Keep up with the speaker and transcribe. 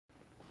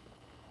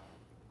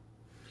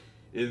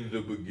In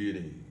the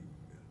beginning,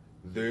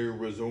 there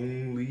was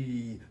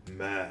only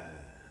math.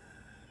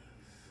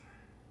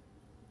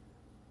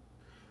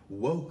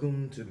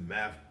 Welcome to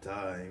Math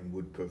Time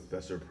with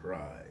Professor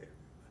Prime.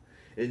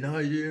 And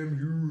I am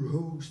your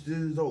host,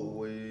 as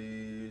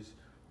always,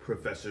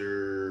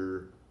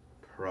 Professor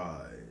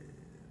Prime.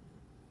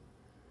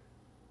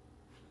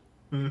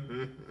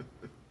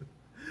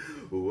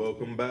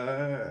 Welcome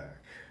back.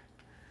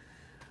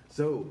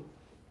 So,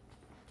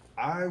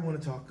 I want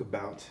to talk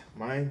about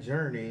my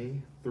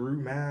journey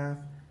through math,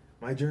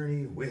 my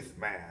journey with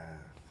math.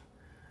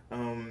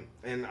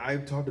 And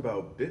I've talked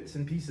about bits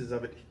and pieces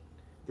of it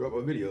throughout my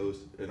videos,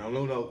 and I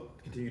know I'll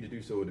continue to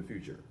do so in the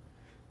future.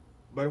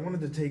 But I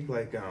wanted to take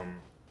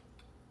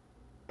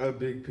a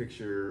big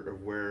picture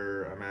of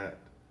where I'm at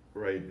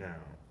right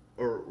now,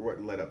 or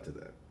what led up to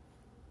that.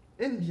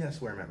 And yes,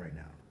 where I'm at right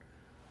now.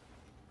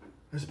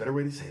 There's a better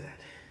way to say that.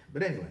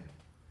 But anyway,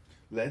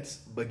 let's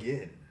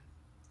begin.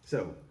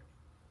 So,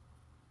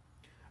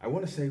 I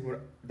want to say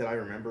that I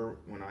remember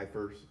when I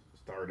first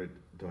started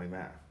doing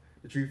math.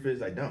 The truth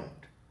is, I don't.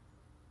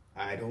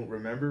 I don't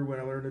remember when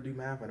I learned to do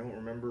math. I don't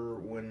remember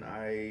when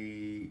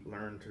I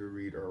learned to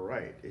read or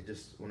write. It's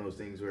just one of those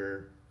things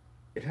where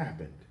it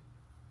happened,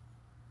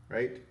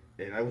 right?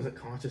 And I wasn't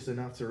conscious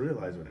enough to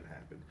realize when it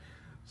happened.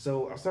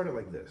 So I'll start it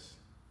like this.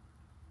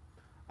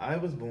 I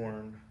was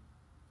born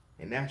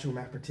a natural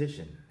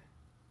mathematician,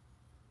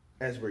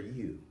 as were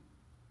you.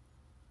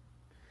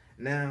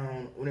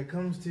 Now, when it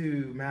comes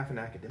to math in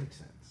academic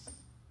sense,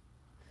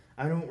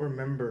 I don't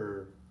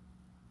remember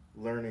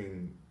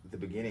learning the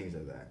beginnings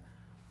of that.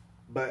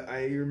 But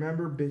I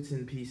remember bits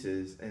and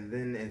pieces, and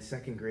then in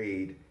second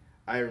grade,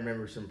 I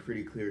remember some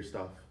pretty clear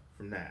stuff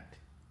from that.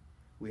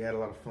 We had a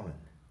lot of fun.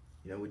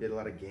 You know, we did a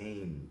lot of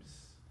games.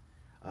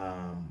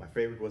 My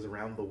favorite was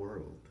Around the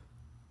World.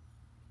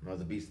 I was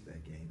a beast at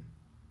that game.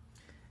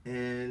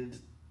 And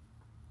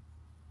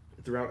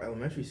throughout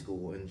elementary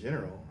school in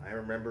general, I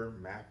remember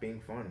math being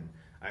fun.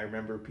 I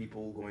remember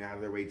people going out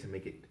of their way to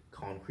make it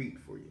concrete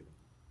for you.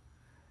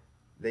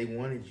 They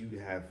wanted you to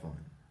have fun.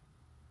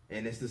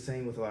 And it's the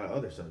same with a lot of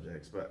other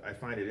subjects, but I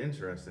find it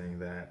interesting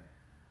that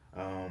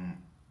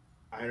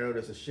I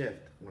noticed a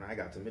shift when I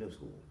got to middle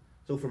school.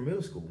 So for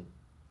middle school,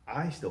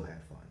 I still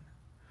had fun.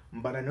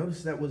 But I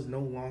noticed that was no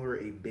longer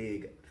a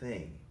big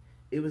thing.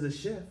 It was a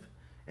shift,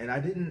 and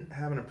I didn't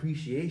have an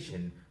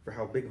appreciation for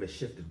how big of a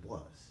shift it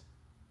was.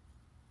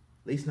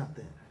 At least not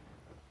then.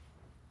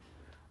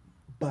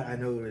 But I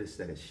noticed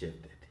that it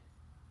shifted,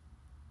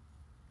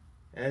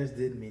 as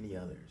did many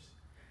others.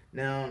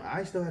 Now,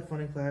 I still had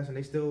fun in class, and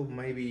they still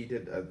maybe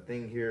did a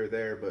thing here or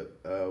there, but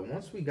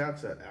once we got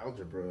to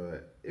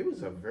algebra, it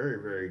was a very,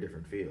 very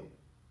different feel.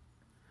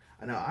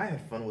 I know I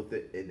had fun with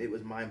it, and it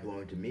was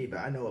mind-blowing to me, but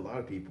I know a lot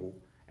of people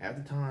at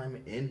the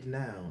time and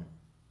now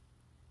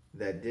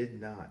that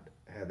did not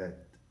have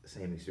that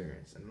same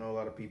experience. I know a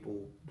lot of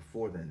people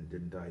before then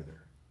didn't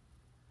either.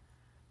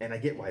 And I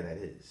get why that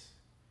is.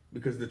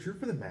 Because the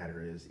truth of the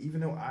matter is,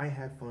 even though I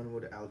had fun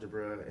with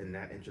algebra and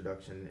that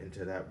introduction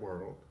into that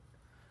world,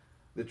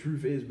 the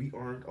truth is we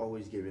aren't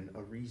always given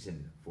a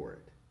reason for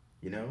it.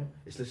 You know?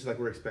 It's just like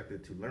we're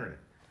expected to learn it.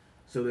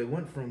 So they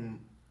went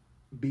from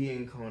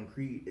being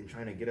concrete and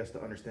trying to get us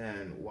to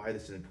understand why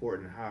this is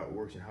important, how it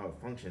works and how it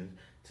functions,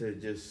 to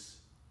just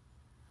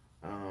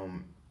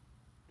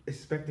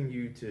expecting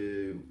you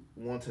to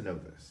want to know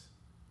this.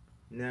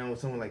 Now with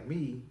someone like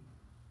me,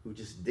 who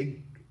just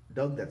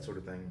dug that sort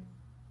of thing,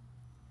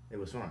 it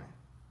was fine.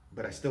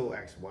 But I still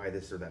asked why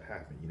this or that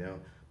happened, you know?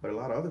 But a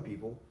lot of other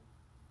people,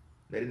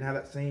 they didn't have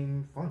that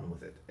same fun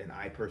with it, and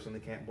I personally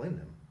can't blame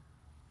them.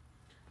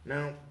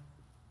 Now,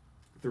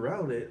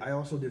 throughout it, I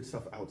also did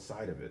stuff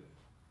outside of it,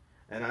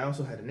 and I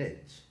also had an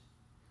edge.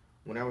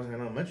 When I was in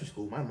elementary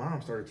school, my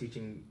mom started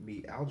teaching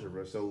me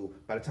algebra, so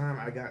by the time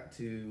I got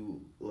to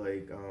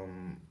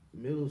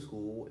middle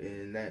school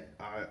and that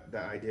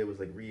idea was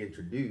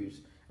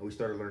reintroduced, and we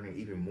started learning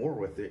even more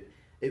with it,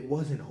 it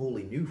wasn't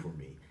wholly new for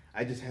me.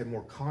 I just had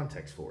more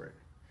context for it.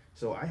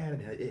 So I had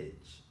an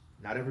edge.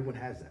 Not everyone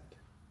has that.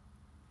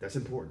 That's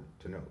important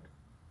to note.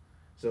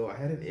 So I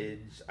had an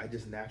edge. I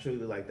just naturally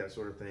liked that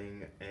sort of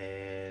thing,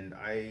 and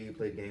I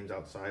played games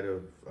outside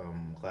of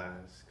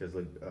class because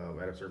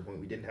at a certain point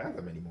we didn't have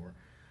them anymore.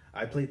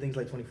 I played things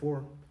like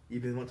 24,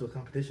 even went to a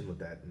competition with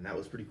that, and that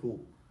was pretty cool.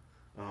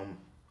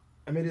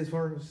 I made it as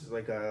far as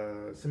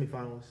a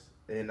semifinals,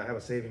 and I have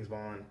a savings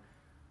bond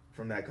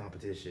from that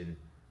competition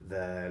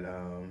that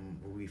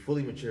will be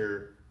fully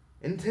mature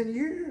in 10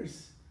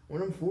 years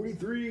when I'm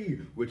 43,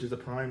 which is a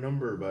prime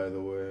number, by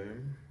the way.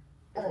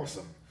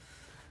 Awesome.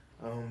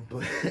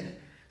 But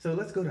so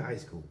let's go to high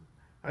school.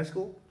 High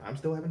school, I'm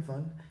still having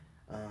fun.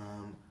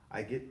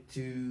 I get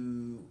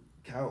to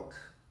calc,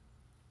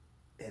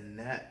 and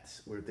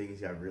that's where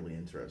things got really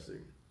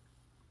interesting.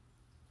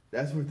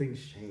 That's where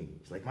things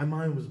changed. My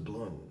mind was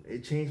blown.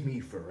 It changed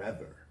me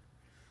forever.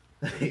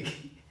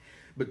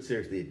 But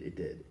seriously, it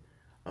did.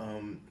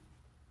 And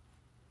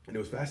it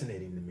was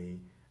fascinating to me.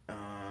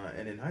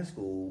 And in high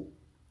school,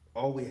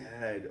 all we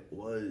had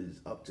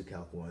was up to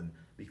Calc 1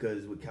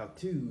 because with Calc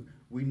 2,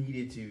 we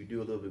needed to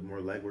do a little bit more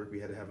legwork. We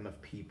had to have enough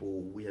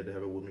people. We had to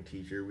have a woman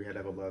teacher. We had to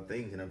have a lot of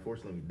things, and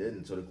unfortunately, we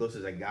didn't. So the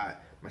closest I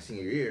got my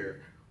senior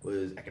year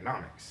was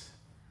economics.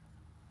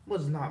 It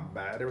was not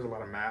bad. There was a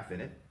lot of math in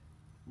it,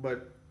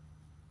 but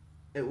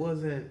it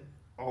wasn't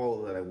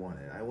all that I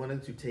wanted. I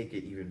wanted to take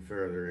it even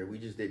further, and we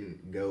just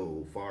didn't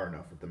go far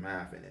enough with the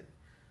math in it.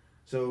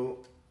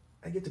 So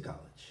I get to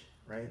college,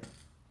 right?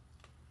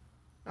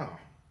 Oh,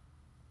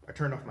 I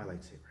turned off my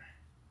lightsaber.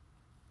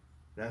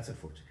 That's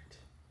unfortunate.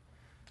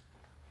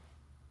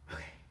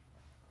 Okay.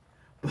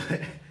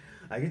 But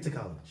I get to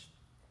college.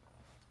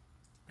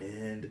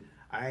 And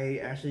I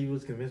actually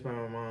was convinced by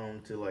my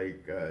mom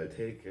to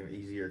take an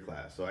easier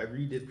class. So I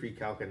redid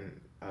pre-calc and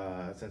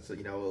since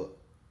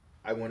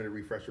I wanted a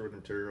refresher with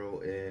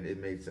material and it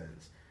made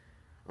sense.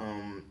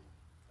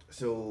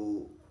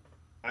 So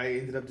I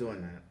ended up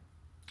doing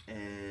that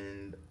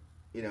and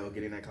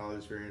getting that college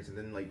experience and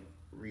then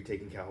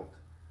retaking calc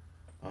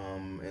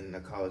in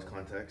a college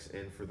context.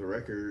 And for the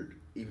record,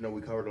 even though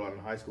we covered a lot in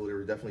high school, there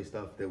was definitely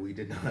stuff that we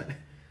did not.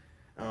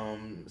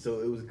 So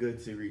it was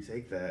good to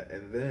retake that.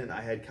 And then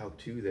I had Calc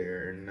 2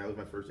 there, and that was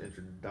my first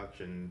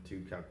introduction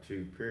to Calc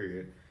 2,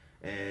 period.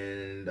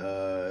 And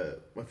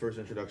my first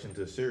introduction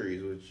to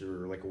series, which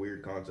were like a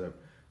weird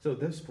concept. So at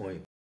this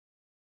point,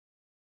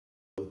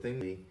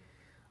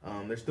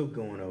 they're still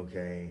going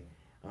okay.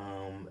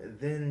 And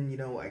then,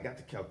 I got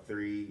to Calc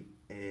 3,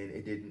 and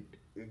it didn't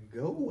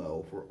go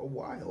well for a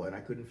while, and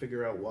I couldn't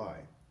figure out why.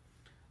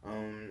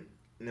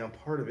 Now,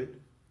 part of it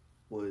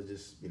was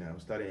just,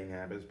 studying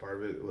habits.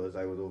 Part of it was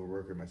I was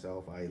overworking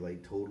myself. I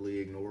totally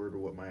ignored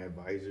what my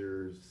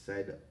advisors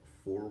said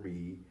for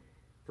me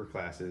for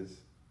classes,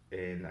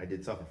 and I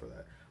did suffer for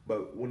that.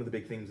 But one of the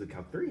big things with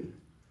Calc 3,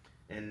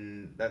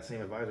 and that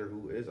same advisor,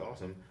 who is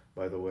awesome,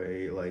 by the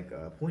way,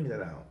 pointed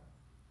that out,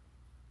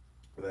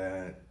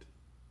 that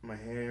my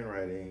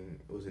handwriting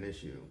was an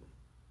issue,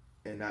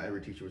 and not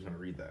every teacher was going to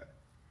read that.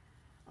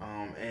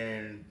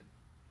 And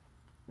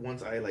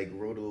once I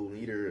wrote a little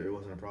neater, it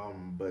wasn't a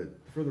problem. But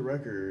for the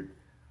record,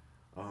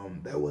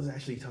 that was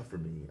actually tough for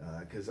me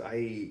because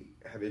I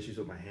have issues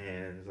with my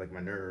hands, like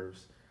my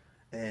nerves,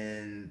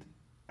 and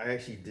I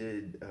actually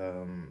did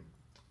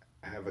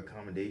have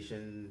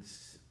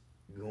accommodations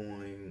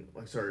going,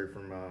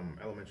 from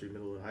elementary,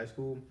 middle, and high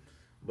school.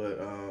 But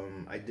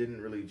I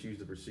didn't really choose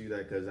to pursue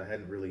that because I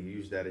hadn't really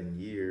used that in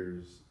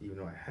years, even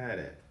though I had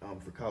it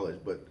for college.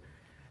 But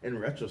in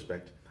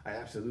retrospect, I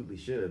absolutely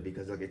should have,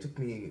 because it took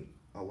me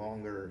a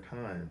longer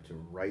time to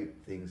write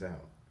things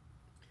out.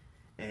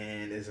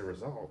 And as a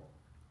result,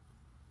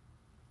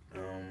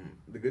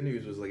 the good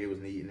news was it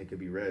was neat and it could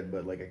be read,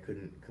 but I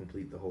couldn't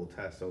complete the whole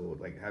test. So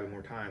having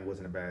more time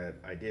wasn't a bad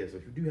idea. So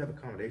if you do have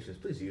accommodations,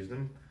 please use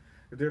them.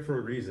 They're there for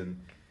a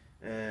reason.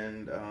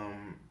 And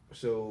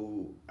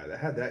so I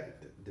had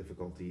that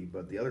difficulty,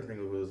 but the other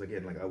thing was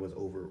again I was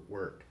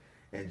overworked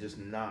and just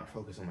not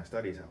focused on my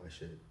studies how I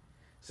should.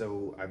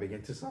 So I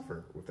began to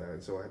suffer with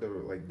that. So I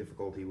had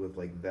difficulty with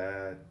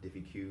that,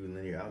 DiffyQ, and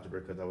linear algebra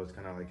because I was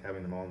kind of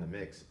having them all in the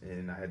mix,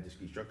 and I had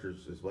discrete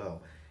structures as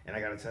well. And I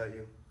got to tell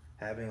you,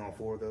 having all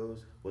four of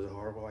those was a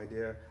horrible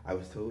idea. I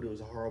was told it was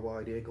a horrible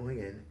idea going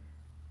in,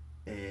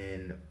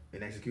 and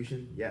in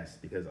execution, yes,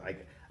 because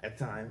at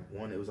the time,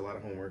 one, it was a lot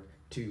of homework.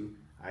 Two,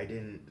 I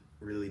didn't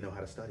really know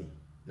how to study.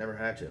 Never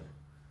had to.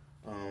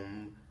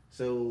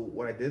 So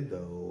what I did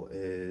though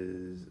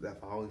is that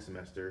following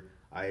semester,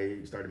 I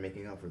started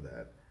making up for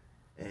that,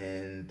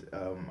 and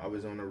I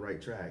was on the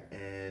right track.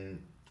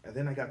 And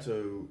then I got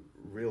to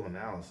real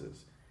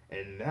analysis,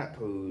 and that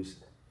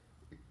posed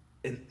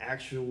an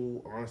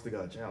actual honest to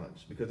God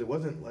challenge, because it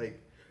wasn't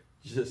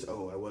just,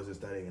 oh, I wasn't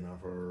studying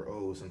enough, or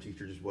oh, some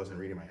teacher just wasn't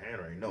reading my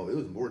handwriting. No, it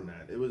was more than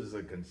that. It was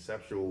a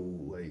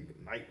conceptual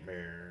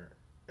nightmare,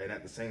 and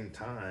at the same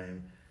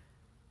time,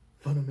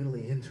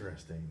 fundamentally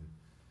interesting.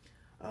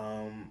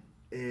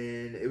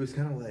 And it was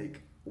kind of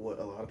what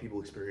a lot of people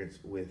experience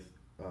with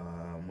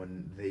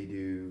when they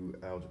do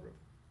algebra.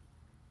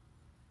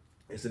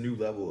 It's a new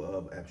level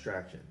of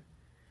abstraction.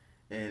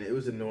 And it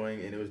was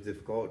annoying and it was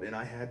difficult, and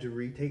I had to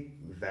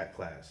retake that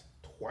class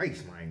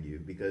twice, mind you,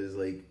 because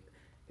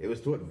it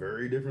was taught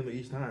very differently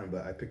each time,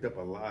 but I picked up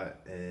a lot,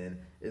 and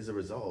as a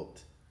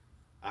result,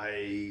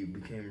 I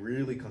became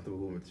really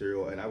comfortable with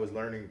material, and I was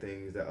learning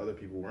things that other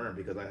people weren't,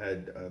 because I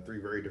had three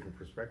very different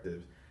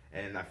perspectives,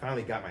 and I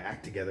finally got my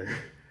act together.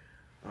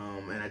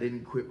 And I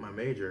didn't quit my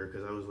major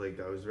because I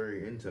was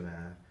very into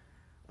math.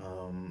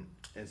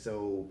 And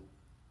so,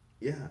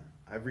 yeah,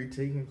 I've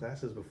retaken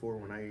classes before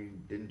when I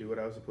didn't do what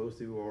I was supposed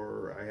to,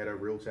 or I had a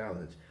real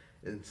challenge.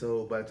 And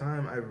so by the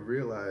time I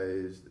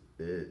realized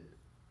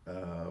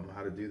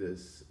how to do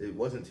this, it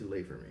wasn't too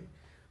late for me,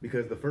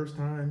 because the first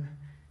time,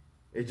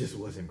 it just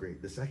wasn't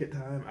great. The second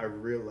time, I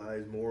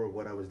realized more of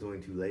what I was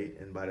doing too late,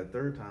 and by the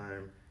third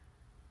time,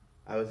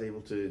 I was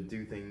able to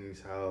do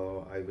things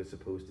how I was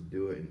supposed to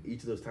do it. And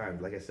each of those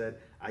times, like I said,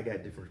 I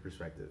got different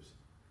perspectives.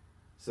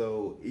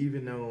 So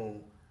even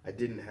though I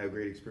didn't have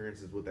great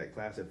experiences with that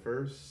class at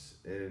first,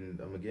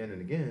 and again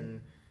and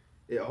again,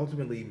 it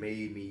ultimately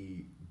made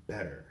me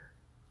better,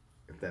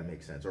 if that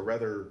makes sense. Or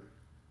rather,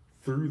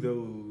 through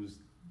those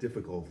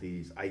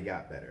difficulties, I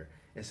got better.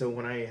 And so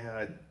when I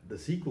had the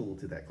sequel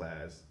to that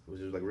class, which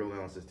was like Real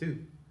Analysis 2,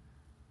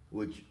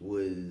 which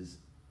was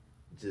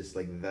just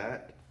like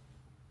that,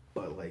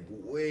 but like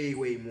way,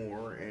 way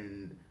more.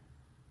 And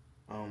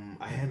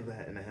I handled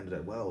that and I handled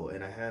that well.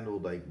 And I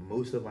handled like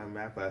most of my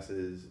math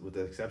classes, with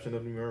the exception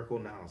of numerical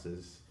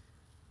analysis,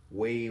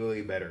 way,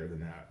 way better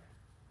than that.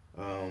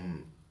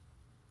 Um,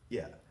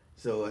 yeah.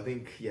 So I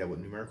think, yeah, with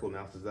numerical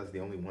analysis, that's the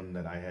only one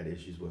that I had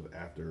issues with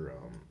after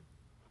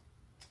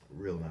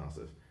real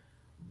analysis.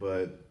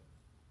 But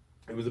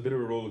it was a bit of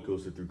a roller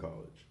coaster through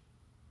college.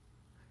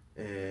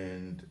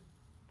 And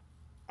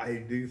I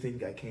do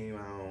think I came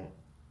out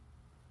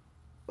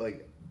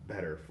like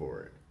better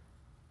for it.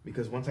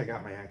 Because once I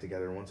got my act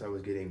together, once I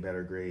was getting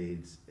better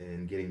grades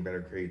and getting better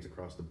grades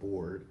across the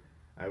board,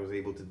 I was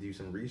able to do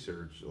some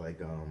research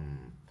like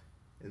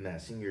in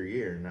that senior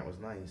year, and that was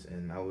nice.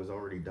 And I was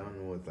already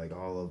done with like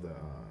all of the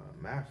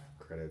math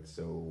credits,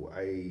 so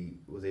I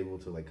was able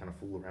to like kind of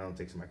fool around,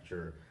 take some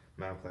extra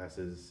math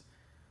classes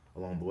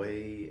along the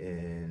way,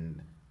 and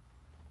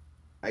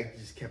I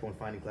just kept on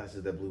finding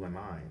classes that blew my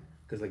mind.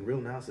 Because like real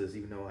analysis,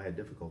 even though I had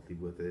difficulty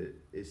with it,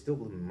 it still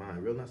blew my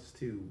mind. Real analysis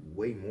 2,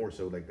 way more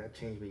so. Like that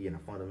changed me in a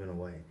fundamental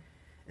way.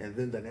 And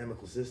then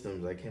dynamical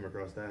systems, I came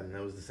across that, and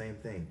that was the same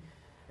thing.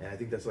 And I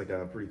think that's like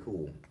a pretty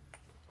cool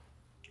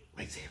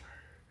lightsaber.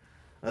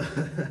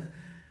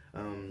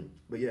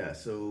 But yeah,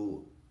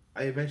 so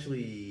I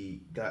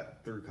eventually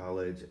got through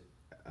college.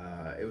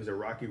 It was a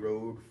rocky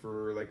road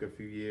for like a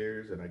few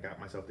years, and I got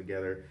myself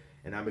together,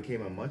 and I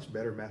became a much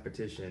better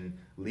mathematician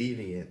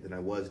leaving it than I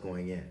was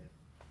going in.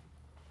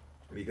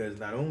 Because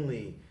not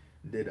only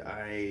did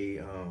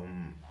I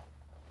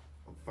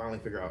finally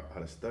figure out how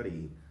to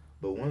study,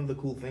 but one of the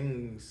cool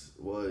things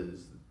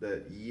was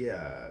that,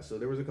 yeah, so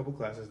there was a couple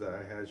classes that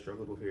I had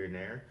struggled with here and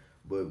there,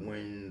 but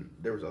when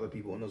there was other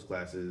people in those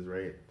classes,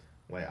 right,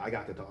 like I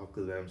got to talk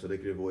to them so they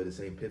could avoid the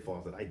same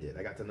pitfalls that I did.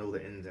 I got to know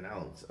the ins and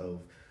outs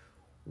of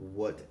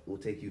what will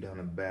take you down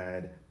a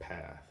bad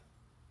path,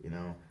 you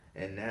know?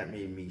 And that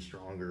made me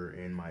stronger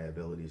in my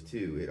abilities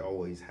too. It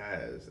always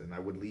has. And I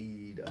would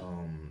lead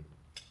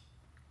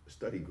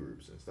study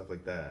groups and stuff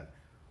like that.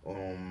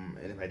 And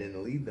if I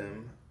didn't lead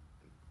them,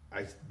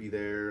 I'd be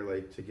there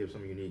like to give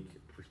some unique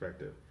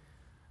perspective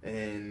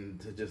and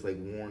to just like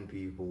warn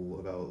people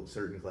about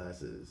certain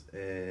classes.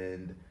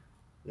 And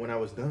when I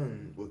was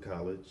done with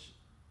college,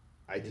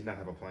 I did not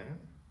have a plan.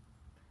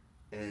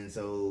 And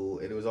so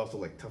it was also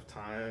like tough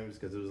times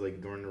because it was like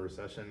during the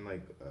recession,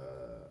 like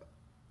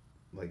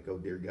oh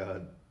dear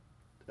God,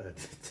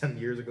 10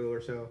 years ago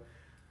or so.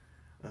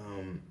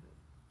 Um,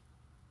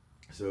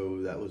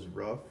 so that was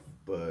rough,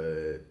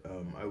 but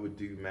I would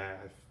do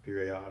math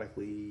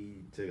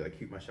periodically to like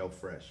keep myself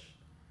fresh,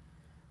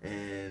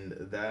 and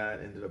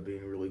that ended up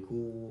being really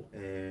cool.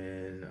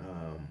 And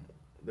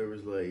there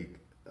was like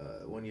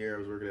one year I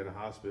was working at a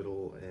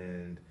hospital,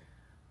 and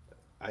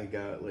I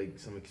got like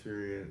some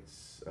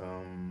experience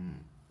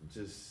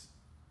just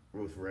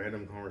with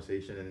random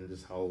conversation and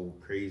just how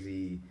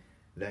crazy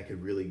that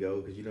could really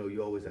go, because you know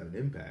you always have an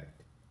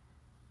impact,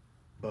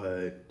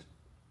 but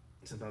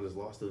sometimes it's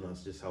lost on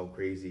us just how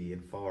crazy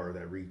and far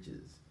that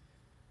reaches.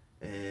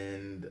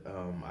 And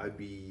I'd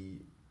be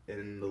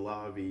in the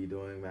lobby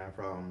doing math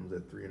problems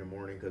at 3 in the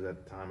morning because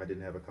at the time I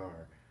didn't have a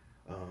car.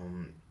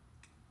 And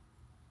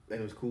it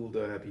was cool to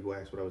have people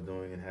ask what I was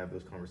doing and have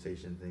those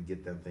conversations and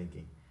get them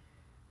thinking.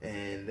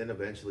 And then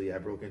eventually I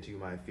broke into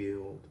my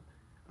field,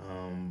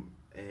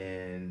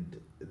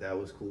 and that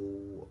was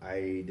cool.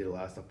 I did a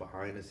lot of stuff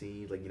behind the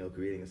scenes, like, you know,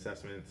 creating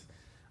assessments,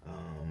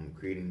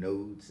 creating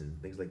notes and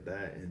things like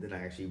that. And then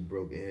I actually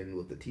broke in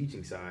with the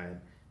teaching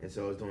side. And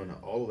so I was doing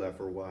all of that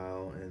for a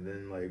while, and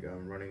then like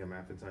running a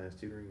math and science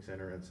tutoring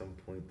center at some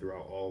point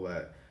throughout all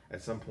that.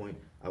 At some point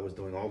I was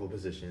doing all the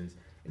positions,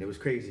 and it was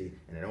crazy,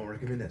 and I don't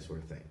recommend that sort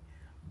of thing.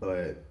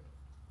 But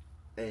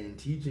in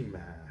teaching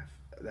math,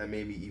 that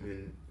made me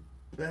even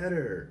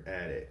better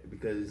at it,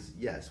 because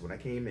yes, when I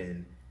came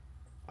in,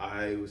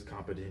 I was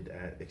competent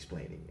at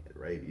explaining it,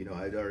 right? You know,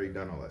 I'd already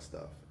done all that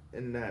stuff,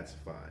 and that's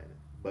fine.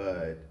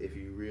 But if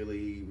you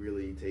really,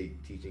 really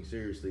take teaching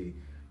seriously,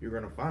 you're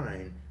gonna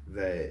find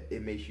that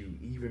it makes you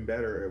even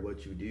better at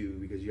what you do,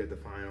 because you have to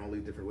find all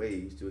these different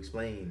ways to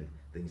explain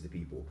things to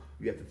people.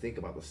 You have to think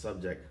about the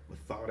subject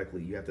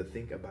methodically. You have to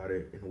think about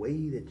it in a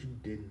way that you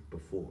didn't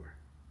before.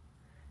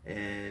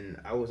 And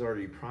I was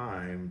already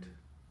primed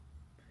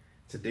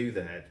to do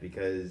that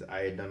because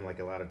I had done like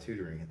a lot of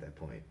tutoring at that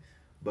point.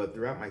 But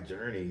throughout my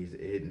journeys,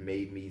 it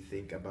made me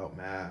think about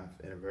math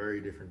in a very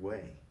different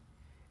way.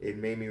 It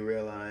made me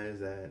realize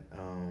that,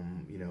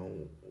 you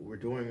know, we're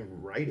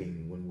doing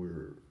writing when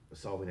we're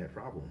solving that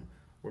problem.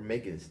 We're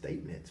making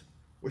statements.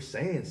 We're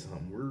saying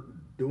something. We're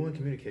doing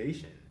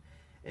communication.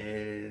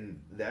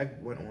 And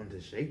that went on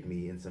to shape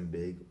me in some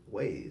big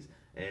ways.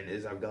 And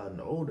as I've gotten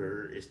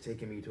older, it's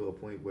taken me to a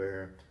point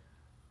where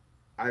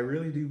I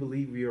really do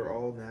believe we are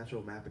all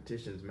natural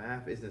mathematicians.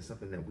 Math isn't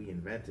something that we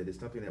invented, it's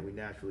something that we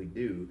naturally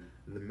do.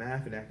 The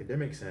math in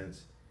academic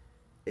sense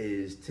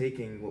is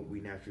taking what we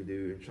naturally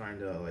do and trying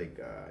to, like,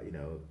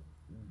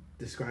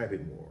 describe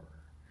it more,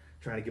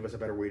 trying to give us a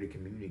better way to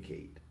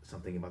communicate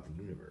something about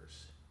the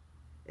universe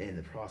and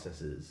the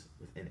processes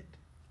within it.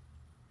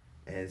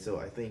 And so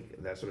I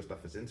think that sort of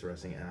stuff is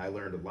interesting, and I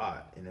learned a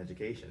lot in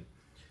education,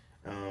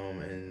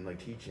 and like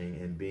teaching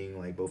and being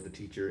like both the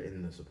teacher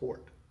and the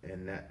support,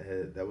 and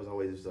that was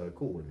always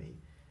cool with me.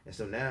 And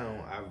so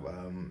now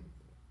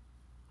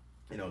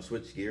I've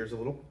switched gears a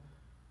little.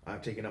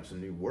 I've taken up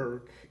some new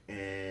work,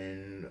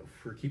 and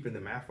for keeping the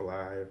math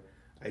alive,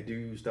 I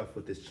do stuff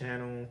with this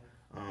channel.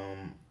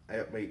 I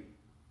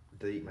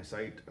update my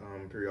site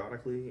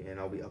periodically, and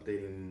I'll be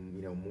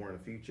updating more in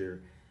the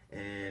future.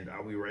 And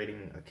I'll be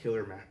writing a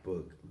killer math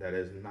book that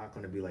is not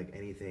going to be like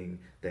anything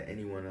that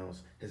anyone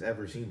else has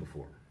ever seen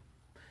before,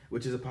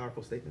 which is a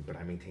powerful statement, but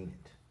I maintain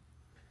it.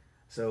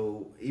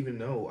 So even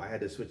though I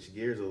had to switch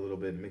gears a little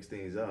bit, mix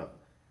things up,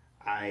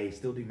 I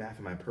still do math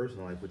in my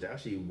personal life, which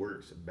actually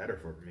works better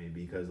for me,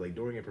 because like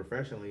doing it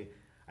professionally,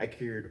 I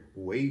cared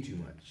way too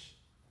much,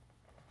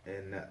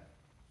 and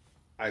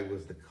I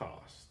was the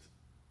cost,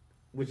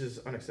 which is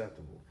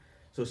unacceptable.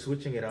 So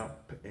switching it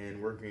up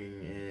and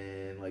working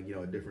in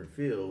a different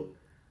field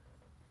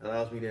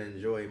allows me to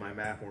enjoy my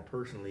math more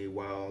personally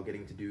while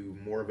getting to do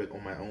more of it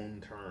on my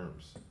own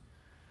terms.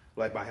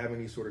 Like by having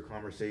these sort of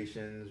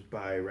conversations,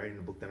 by writing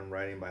the book that I'm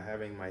writing, by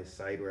having my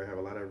site where I have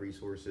a lot of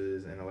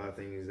resources and a lot of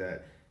things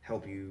that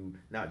help you,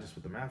 not just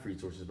with the math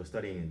resources, but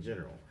studying in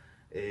general.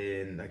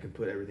 And I can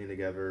put everything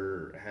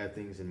together, have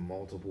things in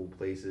multiple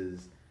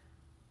places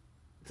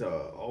to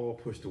all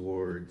push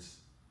towards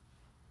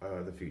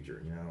the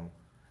future,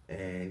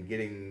 and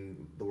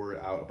getting the word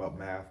out about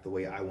math the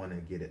way I want to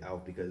get it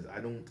out, because I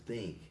don't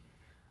think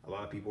a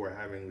lot of people are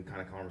having the kind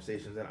of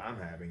conversations that I'm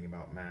having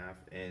about math.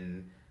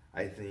 And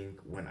I think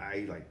when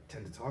I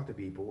tend to talk to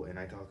people and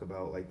I talk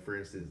about, for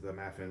instance, the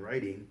math and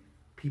writing,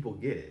 people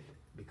get it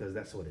because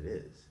that's what it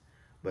is.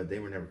 But they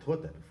were never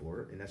taught that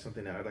before, and that's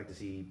something that I'd like to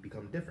see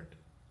become different.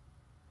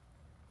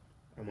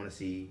 I want to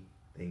see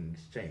things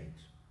change.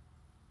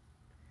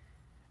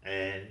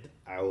 And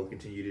I will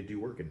continue to do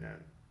work in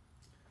that.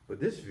 But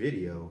this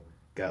video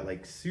got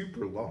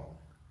super long,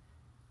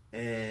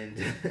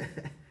 and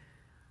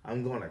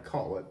I'm gonna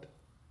call it.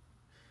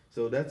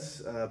 So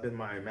that's been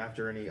my math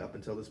journey up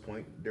until this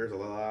point. There's a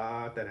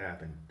lot that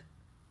happened,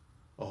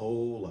 a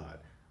whole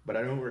lot, but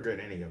I don't regret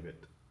any of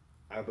it.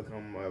 I've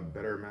become a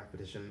better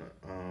mathematician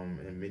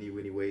in many,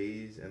 many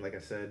ways, and like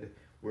I said,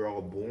 we're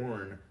all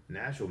born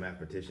natural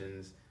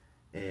mathematicians,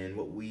 and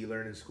what we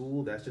learn in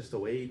school, that's just a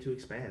way to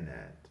expand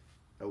that,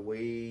 a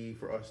way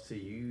for us to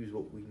use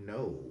what we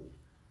know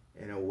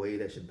in a way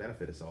that should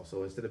benefit us all.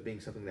 So instead of being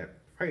something that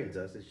frightens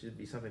us, it should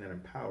be something that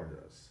empowers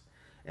us.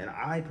 And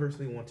I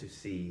personally want to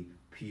see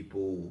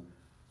people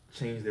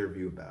change their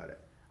view about it.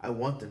 I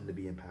want them to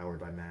be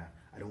empowered by math.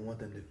 I don't want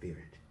them to fear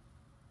it,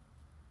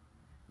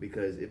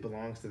 because it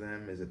belongs to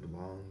them as it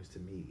belongs to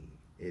me.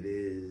 It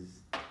is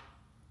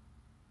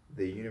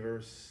the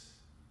universe.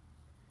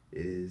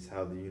 It is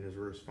how the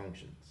universe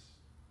functions.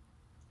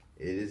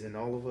 It is in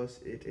all of us.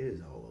 It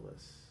is all of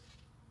us.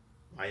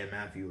 I am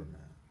math, you are math.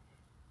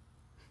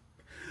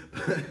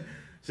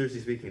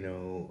 Seriously speaking,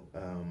 though,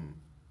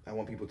 I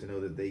want people to know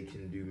that they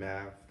can do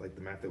math like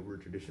the math that we're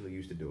traditionally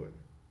used to doing.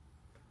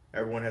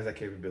 Everyone has that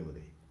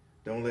capability.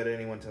 Don't let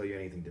anyone tell you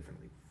anything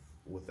differently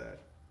with that.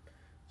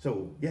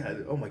 So, yeah,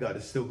 oh my God,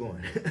 it's still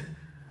going.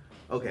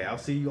 Okay, I'll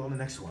see you on the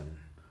next one.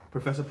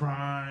 Professor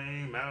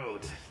Prime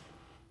out.